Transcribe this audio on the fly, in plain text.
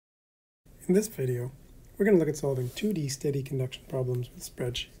In this video, we're going to look at solving 2D steady conduction problems with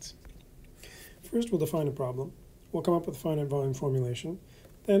spreadsheets. First, we'll define a problem. We'll come up with a finite volume formulation.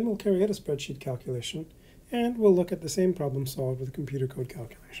 Then we'll carry out a spreadsheet calculation. And we'll look at the same problem solved with a computer code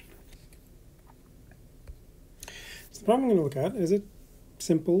calculation. So the problem I'm going to look at is a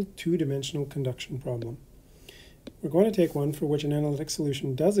simple two-dimensional conduction problem. We're going to take one for which an analytic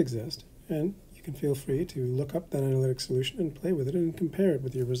solution does exist, and you can feel free to look up that analytic solution and play with it and compare it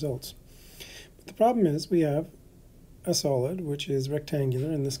with your results. But the problem is we have a solid which is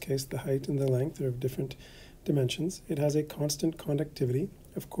rectangular. In this case, the height and the length are of different dimensions. It has a constant conductivity.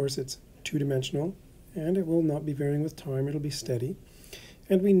 Of course, it's two-dimensional, and it will not be varying with time. It'll be steady.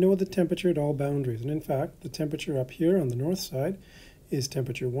 And we know the temperature at all boundaries. And in fact, the temperature up here on the north side is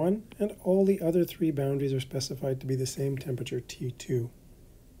temperature 1, and all the other three boundaries are specified to be the same temperature, T2.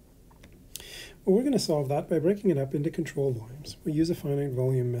 Well, we're going to solve that by breaking it up into control volumes. We use a finite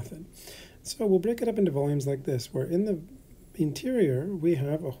volume method. So we'll break it up into volumes like this, where in the interior we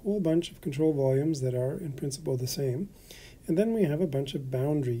have a whole bunch of control volumes that are in principle the same, and then we have a bunch of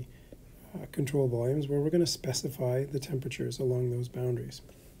boundary control volumes where we're going to specify the temperatures along those boundaries.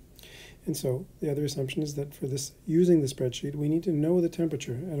 And so the other assumption is that for this, using the spreadsheet, we need to know the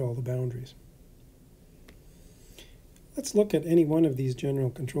temperature at all the boundaries. Let's look at any one of these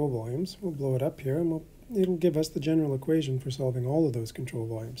general control volumes. We'll blow it up here, and it'll give us the general equation for solving all of those control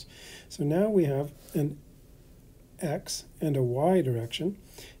volumes. So now we have an x and a y direction,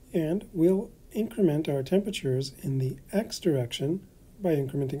 and we'll increment our temperatures in the x direction by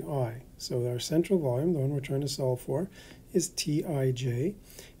incrementing I. So our central volume, the one we're trying to solve for, is Tij.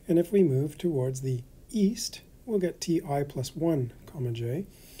 And if we move towards the east, we'll get Ti plus 1, comma j.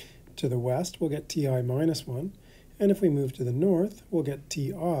 To the west, we'll get Ti minus 1. And if we move to the north, we'll get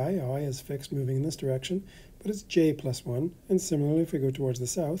Ti, I is fixed moving in this direction, but it's j plus 1. And similarly, if we go towards the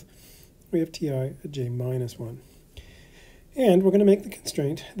south, we have Ti at j minus 1. And we're going to make the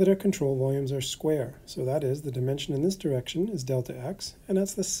constraint that our control volumes are square. So that is, the dimension in this direction is delta x, and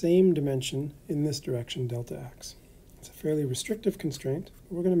that's the same dimension in this direction, delta x. It's a fairly restrictive constraint,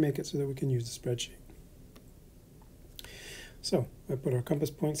 but we're going to make it so that we can use the spreadsheet. So I put our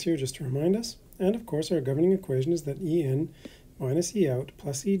compass points here just to remind us. And of course, our governing equation is that E in minus E out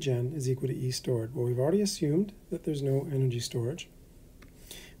plus E gen is equal to E stored. Well, we've already assumed that there's no energy storage,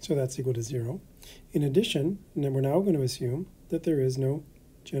 so that's equal to 0. In addition, we're now going to assume that there is no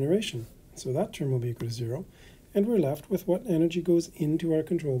generation. So that term will be equal to 0. And we're left with what energy goes into our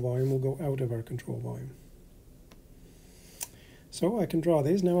control volume will go out of our control volume. So I can draw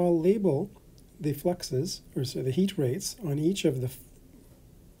these. Now I'll label the fluxes, or so the heat rates, on each of the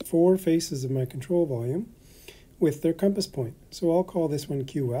four faces of my control volume with their compass point. So I'll call this one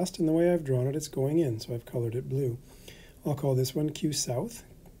Q west, and the way I've drawn it, it's going in, so I've colored it blue. I'll call this one Q south,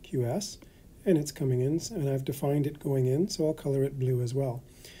 QS, and it's coming in, and I've defined it going in, so I'll color it blue as well.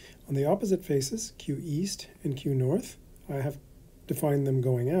 On the opposite faces, Q east and Q north, I have defined them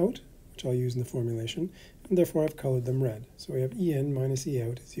going out, which I'll use in the formulation, and therefore I've colored them red. So we have E in minus E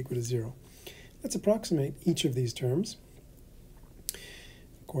out is equal to 0. Let's approximate each of these terms.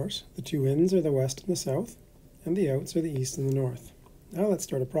 Of course, the two ins are the west and the south, and the outs are the east and the north. Now let's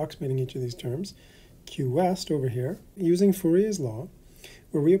start approximating each of these terms. Q west over here, using Fourier's law,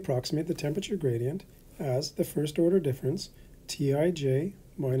 where we approximate the temperature gradient as the first order difference, Tij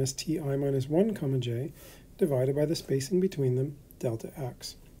minus Ti minus 1 comma j, divided by the spacing between them, delta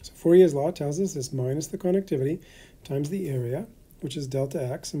x. So Fourier's law tells us this minus the conductivity times the area, which is delta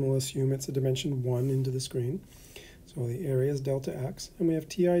x, and we'll assume it's a dimension 1 into the screen. So the area is delta x, and we have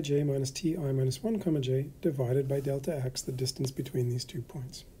Tij minus Ti minus 1 comma j divided by delta x, the distance between these 2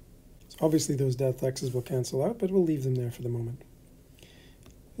 points. So obviously those delta x's will cancel out, but we'll leave them there for the moment.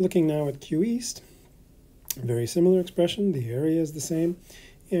 Looking now at Q east, a very similar expression, the area is the same,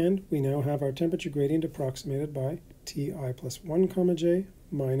 and we now have our temperature gradient approximated by Ti plus 1 comma j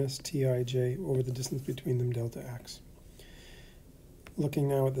minus Tij over the distance between them, delta x. Looking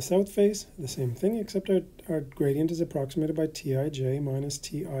now at the south face, the same thing, except our gradient is approximated by Tij minus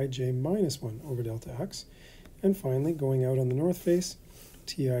Tij minus 1 over delta x. And finally, going out on the north face,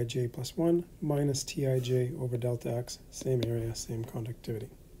 Tij plus 1 minus Tij over delta x, same area, same conductivity.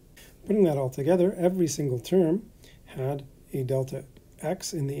 Putting that all together, every single term had a delta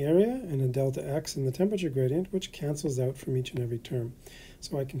x in the area and a delta x in the temperature gradient, which cancels out from each and every term.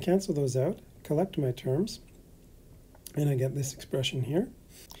 So I can cancel those out, collect my terms, and I get this expression here.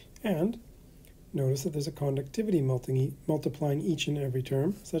 And notice that there's a conductivity multiplying each and every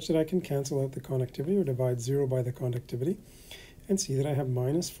term, such that I can cancel out the conductivity or divide 0 by the conductivity, and see that I have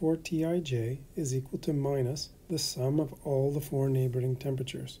minus 4 Tij is equal to minus the sum of all the four neighboring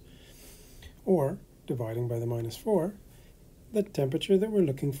temperatures. or dividing by the -4, the temperature that we're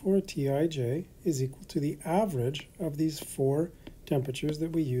looking for, Tij, is equal to the average of these 4 temperatures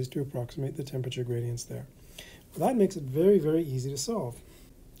that we use to approximate the temperature gradients there. Well, that makes it very, very easy to solve.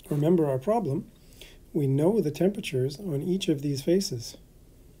 Remember our problem. We know the temperatures on each of these faces.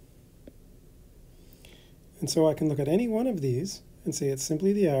 And so I can look at any one of these and say it's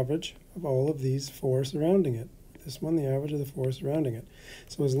simply the average of all of these 4 surrounding it. This one, the average of the 4 surrounding it.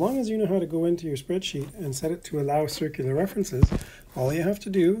 So as long as you know how to go into your spreadsheet and set it to allow circular references, all you have to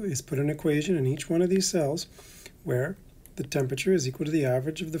do is put an equation in each one of these cells where the temperature is equal to the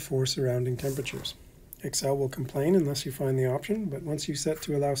average of the 4 surrounding temperatures. Excel will complain unless you find the option, but once you set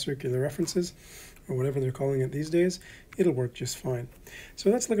to allow circular references, or whatever they're calling it these days, it'll work just fine. So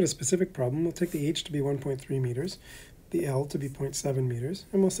let's look at a specific problem. We'll take the H to be 1.3 meters, the L to be 0.7 meters,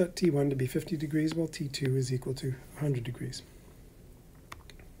 and we'll set T1 to be 50 degrees, while T2 is equal to 100 degrees.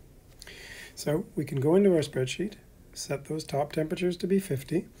 So we can go into our spreadsheet, set those top temperatures to be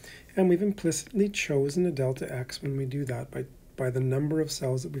 50, and we've implicitly chosen a delta X when we do that by the number of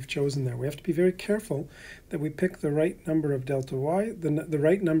cells that we've chosen there. We have to be very careful that we pick the right number of delta Y, the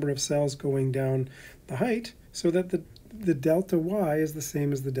right number of cells going down the height, so that the delta Y is the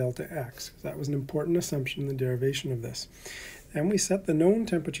same as the delta X. That was an important assumption in the derivation of this. And we set the known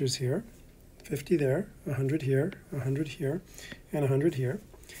temperatures here, 50 there, 100 here, 100 here, and 100 here.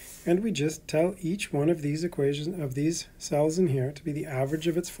 And we just tell each one of these equations, of these cells in here, to be the average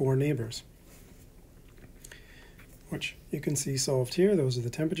of its 4 neighbors, which you can see solved here. Those are the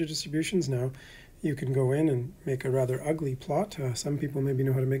temperature distributions. Now, you can go in and make a rather ugly plot. Some people maybe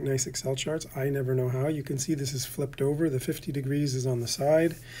know how to make nice Excel charts. I never know how. You can see this is flipped over. The 50 degrees is on the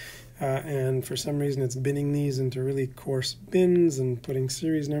side. And for some reason, it's binning these into really coarse bins and putting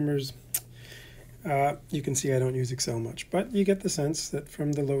series numbers. You can see I don't use Excel much. But you get the sense that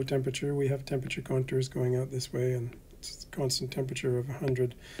from the low temperature, we have temperature contours going out this way, and it's a constant temperature of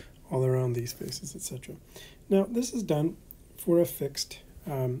 100 all around these faces, etc. Now, this is done for a fixed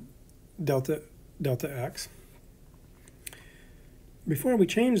delta X. Before we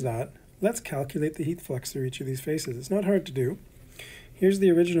change that, let's calculate the heat flux through each of these faces. It's not hard to do. Here's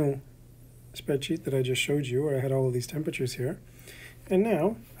the original spreadsheet that I just showed you, where I had all of these temperatures here. And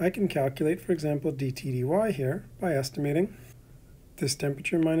now I can calculate, for example, dt dy here by estimating this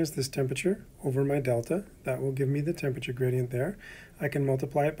temperature minus this temperature over my delta. That will give me the temperature gradient there. I can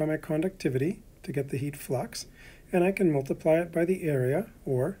multiply it by my conductivity to get the heat flux, and I can multiply it by the area,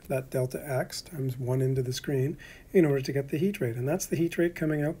 or that delta X times 1 into the screen, in order to get the heat rate. And that's the heat rate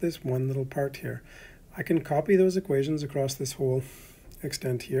coming out this one little part here. I can copy those equations across this whole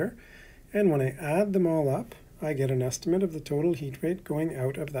extent here, and when I add them all up, I get an estimate of the total heat rate going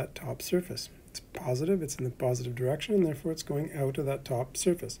out of that top surface. It's positive, it's in the positive direction, and therefore it's going out of that top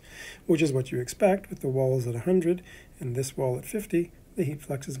surface, which is what you expect with the walls at 100 and this wall at 50. The heat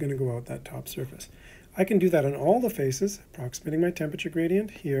flux is going to go out that top surface. I can do that on all the faces, approximating my temperature gradient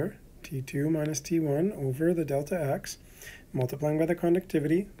here, T2 minus T1 over the delta X, multiplying by the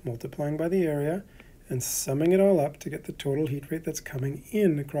conductivity, multiplying by the area, and summing it all up to get the total heat rate that's coming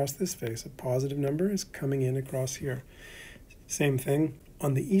in across this face. A positive number is coming in across here. Same thing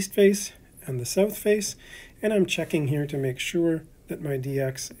on the east face and the south face, and I'm checking here to make sure that my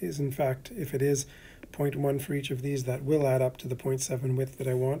dx is, in fact, if it is 0.1 for each of these, that will add up to the 0.7 width that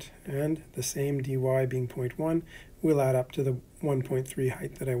I want, and the same dy being 0.1 will add up to the 1.3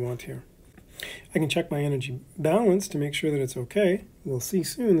 height that I want here. I can check my energy balance to make sure that it's okay. We'll see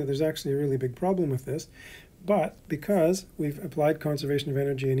soon that there's actually a really big problem with this, but because we've applied conservation of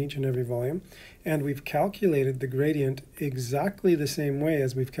energy in each and every volume, and we've calculated the gradient exactly the same way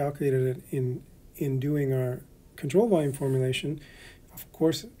as we've calculated it in doing our control volume formulation, of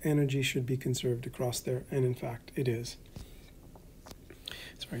course energy should be conserved across there, and in fact it is.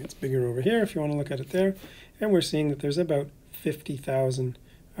 Sorry, it's bigger over here if you want to look at it there, and we're seeing that there's about 50,000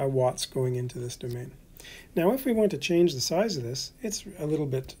 watts going into this domain. Now, if we want to change the size of this, it's a little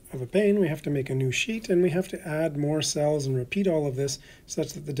bit of a pain. We have to make a new sheet, and we have to add more cells and repeat all of this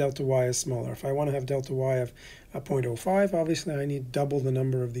such that the delta y is smaller. If I want to have delta y of 0.05, obviously I need double the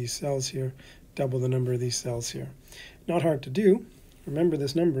number of these cells here, double the number of these cells here. Not hard to do. Remember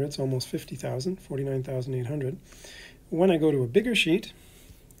this number, it's almost 50,000, 49,800. When I go to a bigger sheet,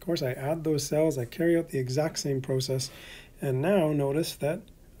 of course I add those cells, I carry out the exact same process, and now notice that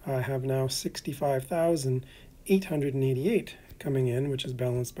I have now 65,888 coming in, which is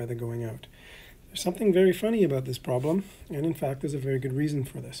balanced by the going out. There's something very funny about this problem, and in fact there's a very good reason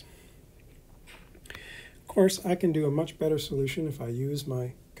for this. Of course, I can do a much better solution if I use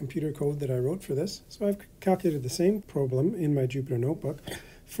my computer code that I wrote for this. So I've calculated the same problem in my Jupyter notebook,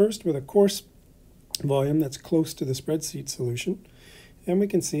 first with a coarse volume that's close to the spreadsheet solution. And we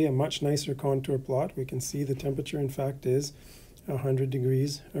can see a much nicer contour plot. We can see the temperature, in fact, is 100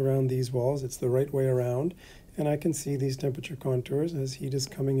 degrees around these walls. It's the right way around. And I can see these temperature contours as heat is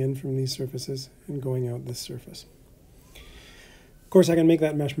coming in from these surfaces and going out this surface. Of course, I can make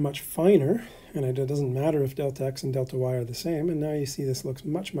that mesh much finer, and it doesn't matter if delta x and delta y are the same. And now you see this looks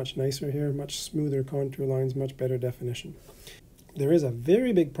much, much nicer here, much smoother contour lines, much better definition. There is a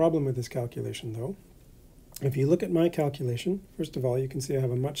very big problem with this calculation, though. If you look at my calculation, first of all, you can see I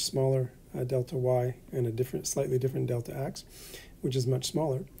have a much smaller delta y and a slightly different delta x, which is much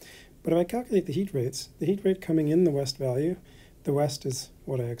smaller. But if I calculate the heat rate coming in the west value, the west is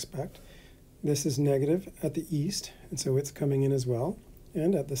what I expect. This is negative at the east, and so it's coming in as well.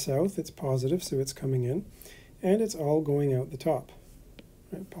 And at the south, it's positive, so it's coming in. And it's all going out the top.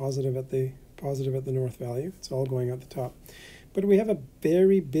 Right? Positive at the north value, it's all going out the top. But we have a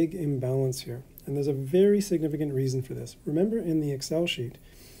very big imbalance here, and there's a very significant reason for this. Remember in the Excel sheet,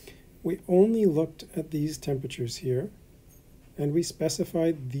 we only looked at these temperatures here, and we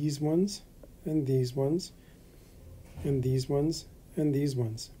specified these ones, and these ones, and these ones, and these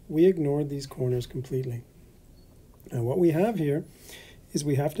ones. We ignored these corners completely. And what we have here is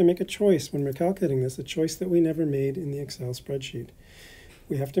we have to make a choice when we're calculating this, a choice that we never made in the Excel spreadsheet.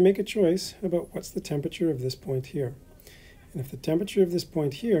 We have to make a choice about what's the temperature of this point here. And if the temperature of this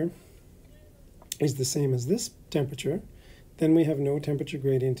point here is the same as this temperature, then we have no temperature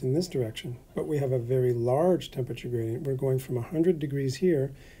gradient in this direction, but we have a very large temperature gradient. We're going from 100 degrees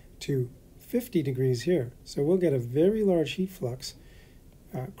here to 50 degrees here. So we'll get a very large heat flux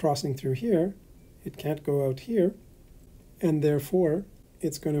crossing through here. It can't go out here, and therefore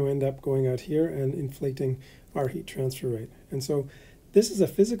it's going to end up going out here and inflating our heat transfer rate. And so this is a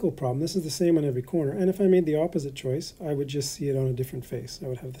physical problem. This is the same on every corner. And if I made the opposite choice, I would just see it on a different face. I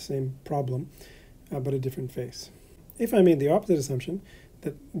would have the same problem, but a different face. If I made the opposite assumption,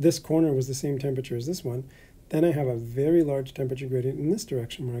 that this corner was the same temperature as this one, then I have a very large temperature gradient in this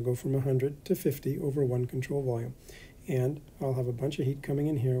direction where I go from 100 to 50 over one control volume. And I'll have a bunch of heat coming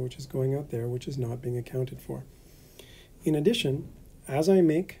in here, which is going out there, which is not being accounted for. In addition, as I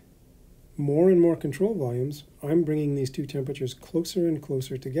make more and more control volumes, I'm bringing these two temperatures closer and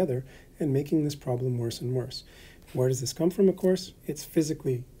closer together and making this problem worse and worse. Where does this come from, of course? It's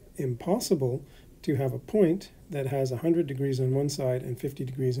physically impossible to have a point that has 100 degrees on one side and 50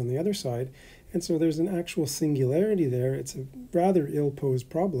 degrees on the other side, and so there's an actual singularity there. It's a rather ill-posed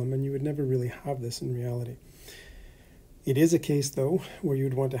problem, and you would never really have this in reality. It is a case, though, where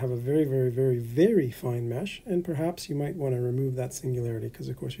you'd want to have a very, very, very, very fine mesh, and perhaps you might want to remove that singularity because,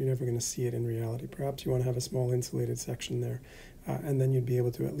 of course, you're never going to see it in reality. Perhaps you want to have a small insulated section there, and then you'd be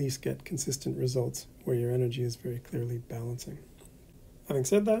able to at least get consistent results where your energy is very clearly balancing. Having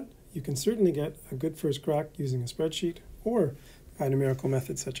said that, you can certainly get a good first crack using a spreadsheet or a numerical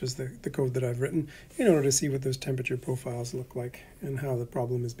method such as the code that I've written in order to see what those temperature profiles look like and how the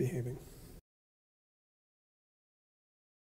problem is behaving.